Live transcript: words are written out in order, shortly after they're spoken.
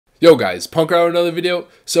Yo guys, Punkrat with another video.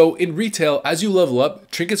 So in retail, as you level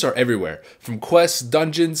up, trinkets are everywhere. From quests,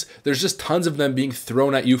 dungeons, there's just tons of them being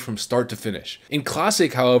thrown at you from start to finish. In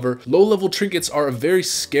Classic, however, low level trinkets are a very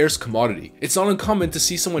scarce commodity. It's not uncommon to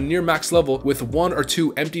see someone near max level with 1 or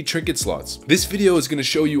 2 empty trinket slots. This video is going to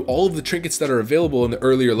show you all of the trinkets that are available in the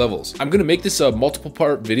earlier levels. I'm going to make this a multiple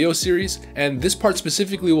part video series, and this part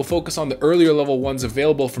specifically will focus on the earlier level ones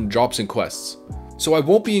available from drops and quests. So I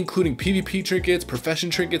won't be including PvP trinkets,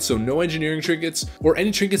 profession trinkets, so no engineering trinkets, or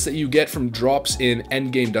any trinkets that you get from drops in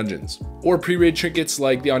endgame dungeons. Or pre-raid trinkets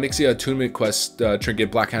like the Onyxia Attunement quest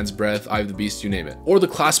trinket, Blackhand's Breath, Eye of the Beast, you name it. Or the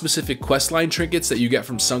class-specific questline trinkets that you get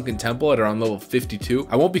from Sunken Temple at around level 52.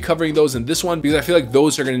 I won't be covering those in this one because I feel like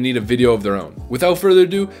those are going to need a video of their own. Without further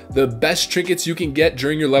ado, the best trinkets you can get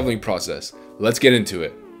during your leveling process. Let's get into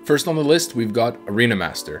it. First on the list, we've got Arena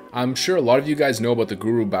Master. I'm sure a lot of you guys know about the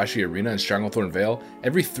Guru Bashi Arena in Stranglethorn Vale.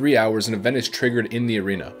 Every 3 hours, an event is triggered in the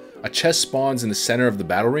arena. A chest spawns in the center of the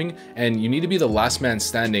battle ring, and you need to be the last man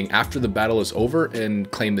standing after the battle is over and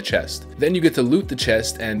claim the chest. Then you get to loot the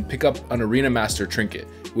chest and pick up an Arena Master trinket,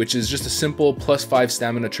 which is just a simple +5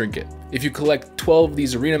 stamina trinket. If you collect 12 of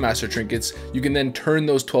these Arena Master trinkets, you can then turn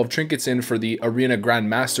those 12 trinkets in for the Arena Grand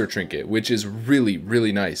Master trinket, which is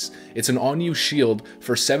really nice. It's an on-you shield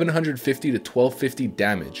for 750 to 1250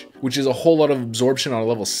 damage, which is a whole lot of absorption on a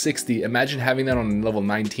level 60. Imagine having that on a level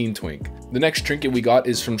 19 twink. The next trinket we got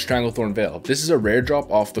is from Stranglethorn Vale. This is a rare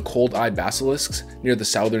drop off the Cold Eye Basilisks near the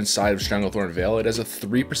southern side of Stranglethorn Vale. It has a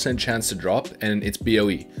 3% chance to drop, and it's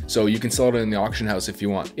BOE, so you can sell it in the auction house if you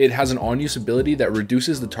want. It has an on-use ability that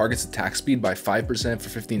reduces the target's attack speed by 5% for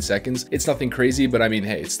 15 seconds. It's nothing crazy, but I mean,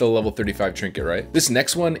 hey, it's still a level 35 trinket, right? This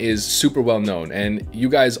next one is super well known, and you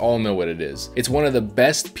guys all know what it is. It's one of the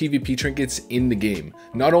best PvP trinkets in the game,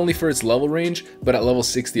 not only for its level range, but at level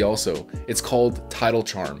 60 also. It's called Tidal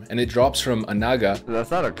Charm, and it drops from a Naga.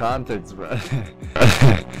 That's not a context, bro.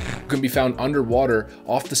 Can be found underwater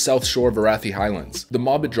off the south shore of Arathi Highlands. The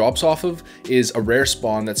mob it drops off of is a rare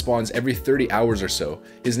spawn that spawns every 30 hours or so.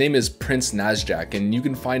 His name is Prince Nazjak, and you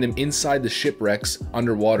can find him inside the shipwrecks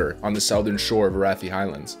underwater on the southern shore of Arathi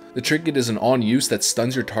Highlands. The trinket is an on-use that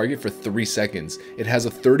stuns your target for 3 seconds. It has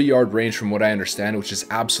a 30-yard range from what I understand, which is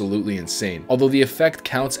absolutely insane. Although the effect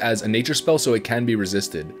counts as a nature spell, so it can be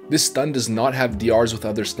resisted. This stun does not have DRs with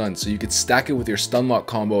other stuns, so you could stack it with your stun lock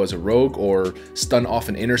combo as a rogue, or stun off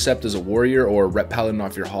an intercept as a warrior, or rep paladin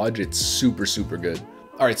off your Hodge. It's super good.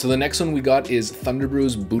 Alright, so the next one we got is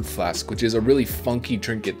Thunderbrew's Boot Flask, which is a really funky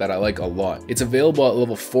trinket that I like a lot. It's available at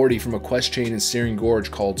level 40 from a quest chain in Searing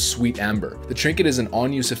Gorge called Sweet Amber. The trinket is an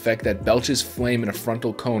on-use effect that belches flame in a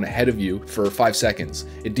frontal cone ahead of you for 5 seconds.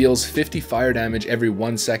 It deals 50 fire damage every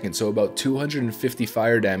 1 second, so about 250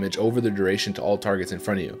 fire damage over the duration to all targets in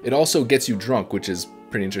front of you. It also gets you drunk, which is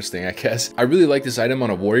pretty interesting, I guess. I really like this item on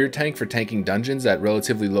a warrior tank for tanking dungeons at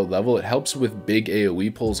relatively low level. It helps with big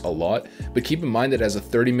AoE pulls a lot, but keep in mind that it has a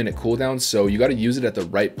 30-minute cooldown, so you got to use it at the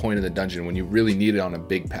right point in the dungeon when you really need it on a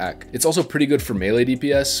big pack. It's also pretty good for melee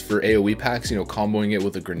DPS. For AoE packs, you know, comboing it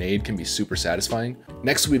with a grenade can be super satisfying.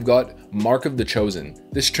 Next, we've got Mark of the Chosen.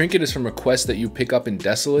 This trinket is from a quest that you pick up in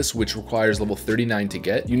Desolus, which requires level 39 to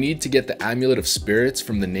get. You need to get the Amulet of Spirits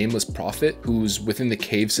from the Nameless Prophet, who's within the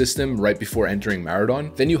cave system right before entering Maradon.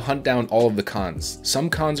 Then you hunt down all of the Khans. Some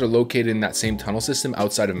Khans are located in that same tunnel system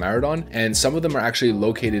outside of Maradon, and some of them are actually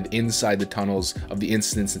located inside the tunnels of the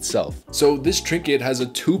instance itself. So this trinket has a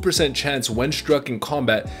 2% chance when struck in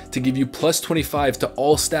combat to give you +25 to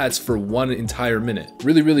all stats for 1 entire minute.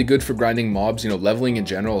 Really good for grinding mobs, you know, leveling in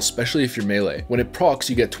general, especially if you're melee. When it procs,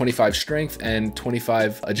 you get 25 strength and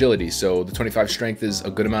 25 agility. So the 25 strength is a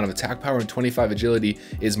good amount of attack power, and 25 agility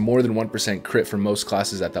is more than 1% crit for most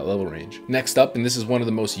classes at that level range. Next up, and this is one of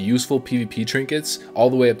the most useful PvP trinkets, all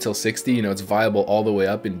the way up till 60, you know, it's viable all the way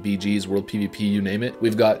up in BGs, World PvP, you name it.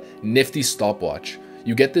 We've got Nifty Stopwatch.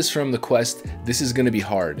 You get this from the quest This Is Gonna Be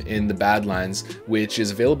Hard in the Badlands, which is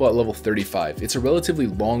available at level 35. It's a relatively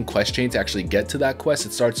long quest chain to actually get to that quest.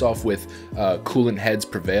 It starts off with Coolant Heads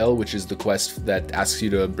Prevail, which is the quest that asks you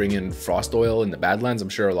to bring in frost oil in the Badlands. I'm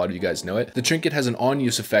sure a lot of you guys know it. The trinket has an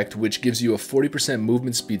on-use effect, which gives you a 40%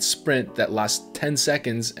 movement speed sprint that lasts 10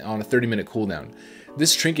 seconds on a 30-minute cooldown.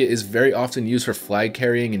 This trinket is very often used for flag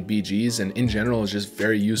carrying in BGs, and in general is just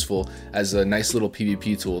very useful as a nice little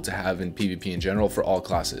PvP tool to have in PvP in general for all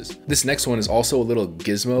classes. This next one is also a little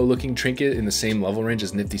gizmo looking trinket in the same level range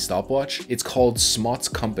as Nifty Stopwatch. It's called Smot's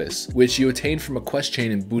Compass, which you attain from a quest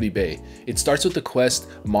chain in Booty Bay. It starts with the quest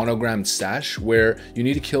Monogrammed Stash, where you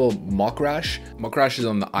need to kill Mokrash. Mokrash is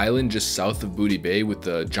on the island just south of Booty Bay with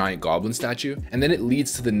the giant goblin statue, and then it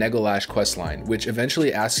leads to the Negalash quest line, which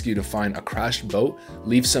eventually asks you to find a crashed boat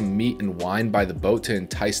leave some meat and wine by the boat to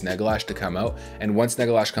entice Negalash to come out, and once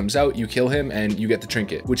Negalash comes out, you kill him and you get the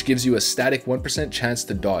trinket, which gives you a static 1% chance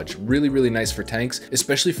to dodge. Really nice for tanks,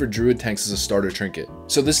 especially for druid tanks as a starter trinket.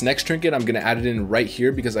 So this next trinket, I'm gonna add it in right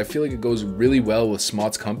here because I feel like it goes really well with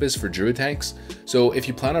Smot's Compass for druid tanks. So if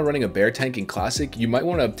you plan on running a bear tank in classic, you might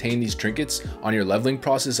want to obtain these trinkets on your leveling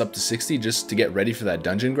process up to 60 just to get ready for that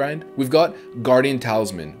dungeon grind. We've got Guardian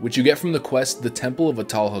Talisman, which you get from the quest, the Temple of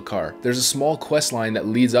Atal Hakar. There's a small quest line that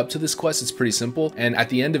leads up to this quest. It's pretty simple, and at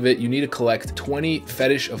the end of it, you need to collect 20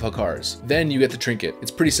 Fetish of Hakars. Then you get the trinket.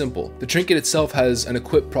 It's pretty simple. The trinket itself has an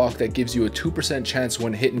equip proc that gives you a 2% chance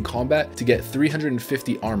when hit in combat to get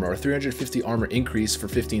 350 armor, or 350 armor increase for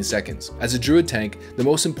 15 seconds. As a druid tank, the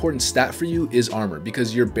most important stat for you is armor,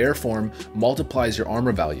 because your bear form multiplies your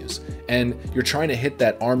armor values, and you're trying to hit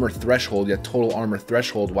that armor threshold, that total armor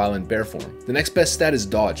threshold, while in bear form. The next best stat is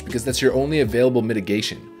dodge, because that's your only available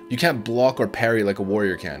mitigation. You can't block or parry like a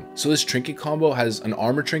warrior can. So this trinket combo has an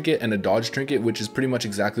armor trinket and a dodge trinket, which is pretty much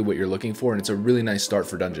exactly what you're looking for, and it's a really nice start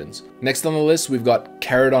for dungeons. Next on the list, we've got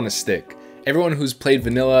Carrot on a Stick. Everyone who's played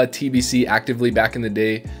vanilla TBC actively back in the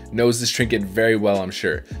day knows this trinket very well, I'm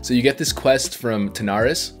sure. So you get this quest from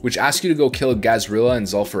Tanaris, which asks you to go kill Gazrilla and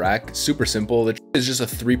Zul'Farrak. Super simple. The trinket is just a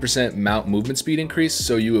 3% mount movement speed increase,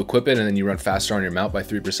 so you equip it and then you run faster on your mount by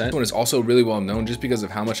 3%. This one is also really well known just because of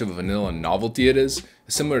how much of a vanilla novelty it is.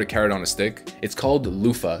 Similar to Carrot on a Stick. It's called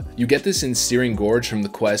Lufa. You get this in Searing Gorge from the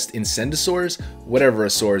quest Incendisaurs, whatever a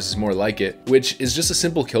source is more like it, which is just a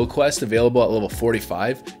simple kill quest available at level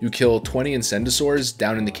 45. You kill 20 Incendisaurs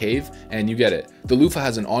down in the cave and you get it. The Lufa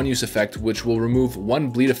has an on-use effect which will remove 1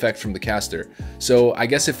 bleed effect from the caster. So I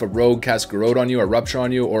guess if a rogue casts Garrote on you or Rupture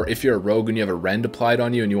on you, or if you're a rogue and you have a Rend applied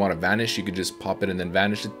on you and you want to vanish, you could just pop it and then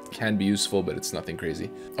vanish. It can be useful, but it's nothing crazy.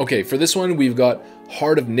 Okay, for this one we've got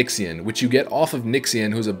Heart of Nixian, which you get off of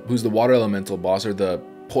Nixian, who's the water elemental boss, or the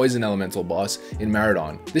poison elemental boss in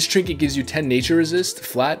Maradon. This trinket gives you 10 nature resist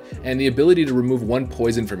flat and the ability to remove 1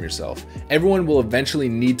 poison from yourself. Everyone will eventually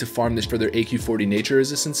need to farm this for their AQ40 nature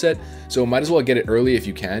resistance set, so might as well get it early if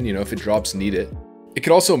you can, you know, if it drops, need it. It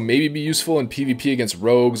could also maybe be useful in PvP against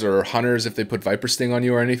rogues or hunters if they put Viper Sting on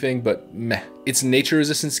you or anything, but meh. It's nature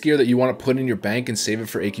resistance gear that you want to put in your bank and save it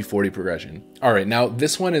for AQ40 progression. Alright, now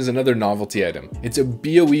this one is another novelty item. It's a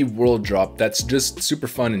BOE world drop that's just super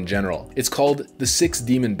fun in general. It's called the 6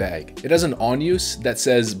 Demon Bag. It has an on-use that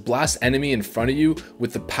says blast enemy in front of you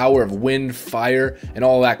with the power of wind, fire, and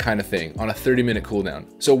all that kind of thing on a 30-minute cooldown.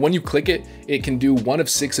 So when you click it, it can do one of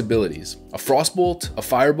 6 abilities. A Frostbolt, a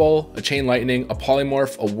Fireball, a Chain Lightning, a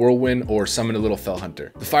Polymorph, a Whirlwind, or summon a little Fell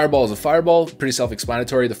Hunter. The Fireball is a Fireball, pretty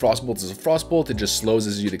self-explanatory. The Frostbolt is a Frostbolt, it just slows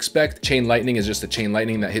as you'd expect. Chain Lightning is just a Chain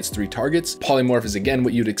Lightning that hits 3 targets. Polymorph is again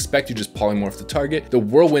what you'd expect, you just polymorph the target. The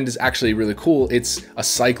Whirlwind is actually really cool. It's a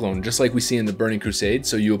Cyclone, just like we see in the Burning Crusade.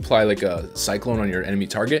 So you apply like a Cyclone on your enemy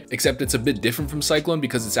target, except it's a bit different from Cyclone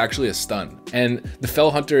because it's actually a stun. And the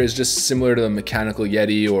Fell Hunter is just similar to the Mechanical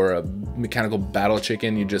Yeti or a Mechanical Battle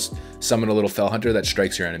Chicken. You just summon a little Fell Hunter that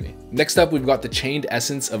strikes your enemy. Next up, we've got the Chained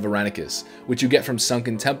Essence of Aranicus, which you get from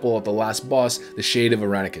Sunken Temple at the last boss, the Shade of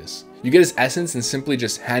Aranicus. You get his essence and simply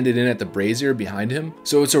just hand it in at the brazier behind him.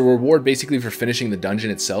 So it's a reward basically for finishing the dungeon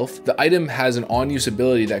itself. The item has an on-use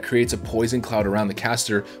ability that creates a poison cloud around the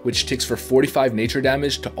caster, which ticks for 45 nature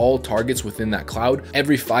damage to all targets within that cloud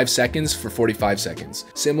every 5 seconds for 45 seconds.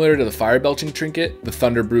 Similar to the fire belching trinket, the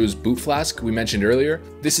Thunder Brews boot flask we mentioned earlier,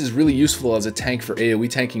 this is really useful as a tank for AoE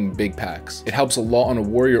tanking big packs. It helps a lot on a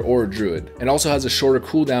warrior or a druid, and also has a shorter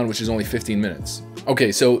cooldown, which is only 15 minutes.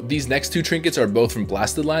 Okay, so these next 2 trinkets are both from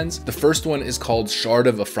Blasted Lands. The first one is called Shard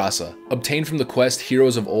of Afrasa, obtained from the quest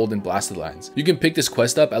Heroes of Old in Blasted Lands. You can pick this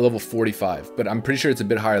quest up at level 45, but I'm pretty sure it's a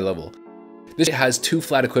bit higher level. This has 2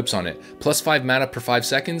 flat equips on it, plus 5 mana per 5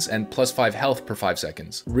 seconds and plus 5 health per 5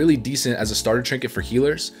 seconds. Really decent as a starter trinket for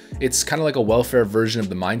healers. It's kind of like a welfare version of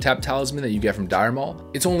the Mind Tap Talisman that you get from Dire Maul.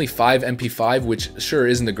 It's only 5 MP5, which sure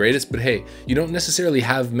isn't the greatest, but hey, you don't necessarily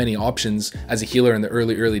have many options as a healer in the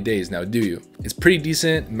early days now, do you? It's pretty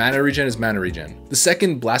decent. Mana regen is mana regen. The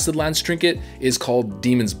second Blasted Lands trinket is called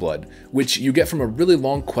Demon's Blood, which you get from a really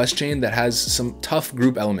long quest chain that has some tough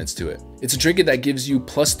group elements to it. It's a trinket that gives you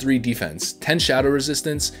plus 3 defense, 10 shadow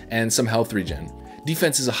resistance, and some health regen.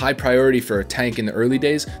 Defense is a high priority for a tank in the early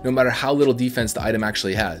days, no matter how little defense the item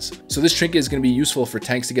actually has. So this trinket is going to be useful for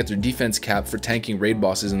tanks to get their defense cap for tanking raid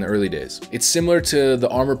bosses in the early days. It's similar to the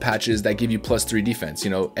armor patches that give you plus 3 defense.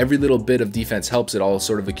 You know, every little bit of defense helps, it all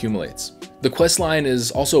sort of accumulates. The quest line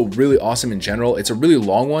is also really awesome in general. It's a really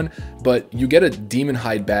long one, but you get a demon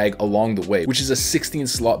hide bag along the way, which is a 16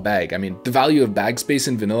 slot bag. I mean, the value of bag space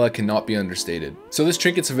in vanilla cannot be understated. So this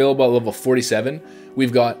trinket's available at level 47.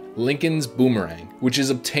 We've got Lincoln's Boomerang, which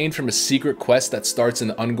is obtained from a secret quest that starts in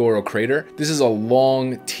the Ungoro crater. This is a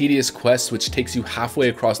long, tedious quest which takes you halfway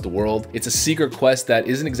across the world. It's a secret quest that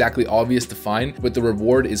isn't exactly obvious to find, but the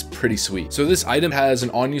reward is pretty sweet. So this item has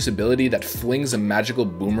an on-use ability that flings a magical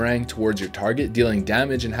boomerang towards your target, dealing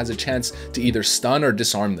damage, and has a chance to either stun or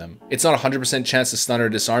disarm them. It's not a 100% chance to stun or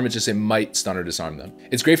disarm, it's just it might stun or disarm them.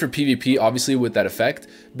 It's great for PvP, obviously, with that effect,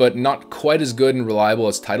 but not quite as good and reliable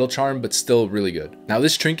as Tidal Charm, but still really good. Now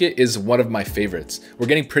this trinket is one of my favorites. We're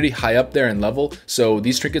getting pretty high up there in level, so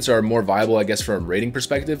these trinkets are more viable, I guess, from a rating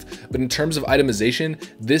perspective, but in terms of itemization,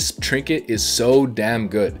 this trinket is so damn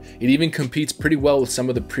good. It even competes pretty well with some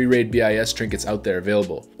of the pre-raid BIS trinkets out there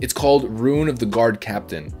available. It's called Rune of the Guard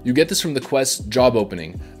Captain. You get this from the quest Job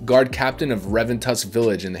Opening, Guard Captain of Reventus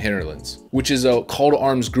Village in the Hinterlands, which is a call to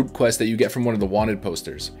arms group quest that you get from one of the wanted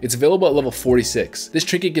posters. It's available at level 46. This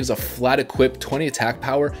trinket gives a flat equip, 20 attack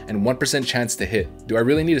power, and 1% chance to hit. Do I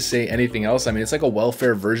really need to say anything else? I mean, it's like a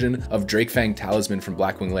welfare version of Drakefang Talisman from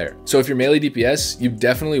Blackwing Lair. So if you're melee DPS, you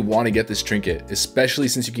definitely want to get this trinket, especially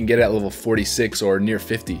since you can get it at level 46 or near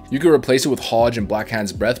 50. You could replace it with Hodge and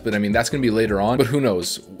Blackhand's Breath, but I mean, that's going to be later on, but who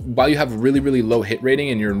knows? While you have really low hit rating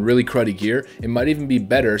and you're in really cruddy gear, it might even be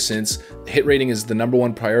better since hit rating is the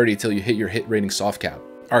 #1 priority till you hit your hit rating soft cap.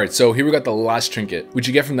 Alright, so here we got the last trinket, which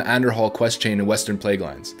you get from the Anderhall quest chain in Western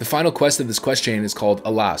Plaguelines. The final quest of this quest chain is called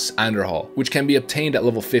Alas, Anderhall, which can be obtained at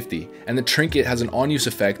level 50, and the trinket has an on-use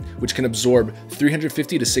effect which can absorb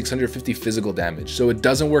 350 to 650 physical damage, so it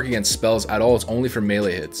doesn't work against spells at all, it's only for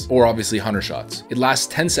melee hits, or obviously hunter shots. It lasts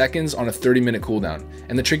 10 seconds on a 30-minute cooldown,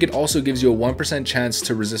 and the trinket also gives you a 1% chance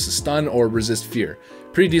to resist a stun or resist fear.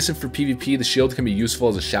 Pretty decent for PvP. The shield can be useful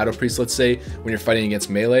as a Shadow Priest, let's say, when you're fighting against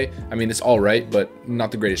melee. I mean, it's alright, but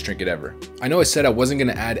not the greatest trinket ever. I know I said I wasn't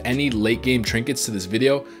going to add any late game trinkets to this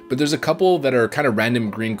video, but there's a couple that are kind of random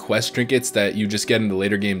green quest trinkets that you just get in the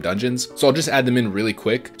later game dungeons, so I'll just add them in really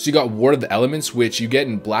quick. So you got Ward of the Elements, which you get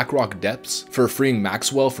in Blackrock Depths for freeing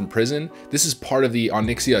Maxwell from prison. This is part of the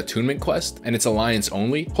Onyxia Attunement quest, and it's Alliance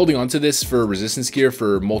only. Holding on to this for resistance gear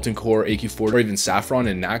for Molten Core, AQ4, or even Saffron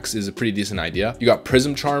and Nax is a pretty decent idea. You got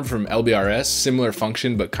Prism Charm from LBRS, similar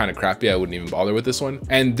function but kind of crappy, I wouldn't even bother with this one.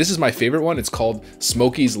 And this is my favorite one, it's called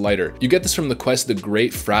Smokey's Lighter. You get this from the quest The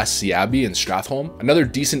Great Frass Siabi in Strathholm, another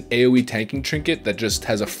decent AoE tanking trinket that just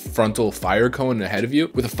has a frontal fire cone ahead of you,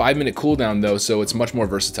 with a 5-minute cooldown though, so it's much more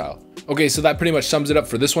versatile. Okay, so that pretty much sums it up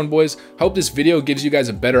for this one, boys. Hope this video gives you guys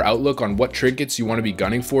a better outlook on what trinkets you want to be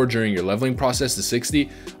gunning for during your leveling process to 60.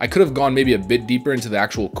 I could have gone maybe a bit deeper into the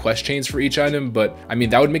actual quest chains for each item, but I mean,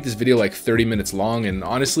 that would make this video like 30 minutes long, and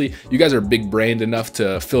honestly, you guys are big-brained enough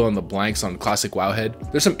to fill in the blanks on Classic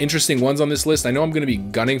Wowhead. There's some interesting ones on this list. I know I'm going to be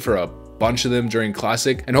gunning for a bunch of them during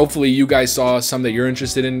Classic, and hopefully you guys saw some that you're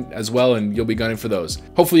interested in as well, and you'll be gunning for those.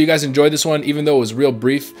 Hopefully you guys enjoyed this one, even though it was real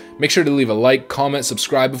brief. Make sure to leave a like, comment,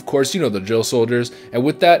 subscribe, of course, you know the drill, soldiers. And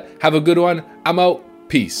with that, have a good one. I'm out.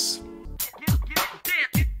 Peace.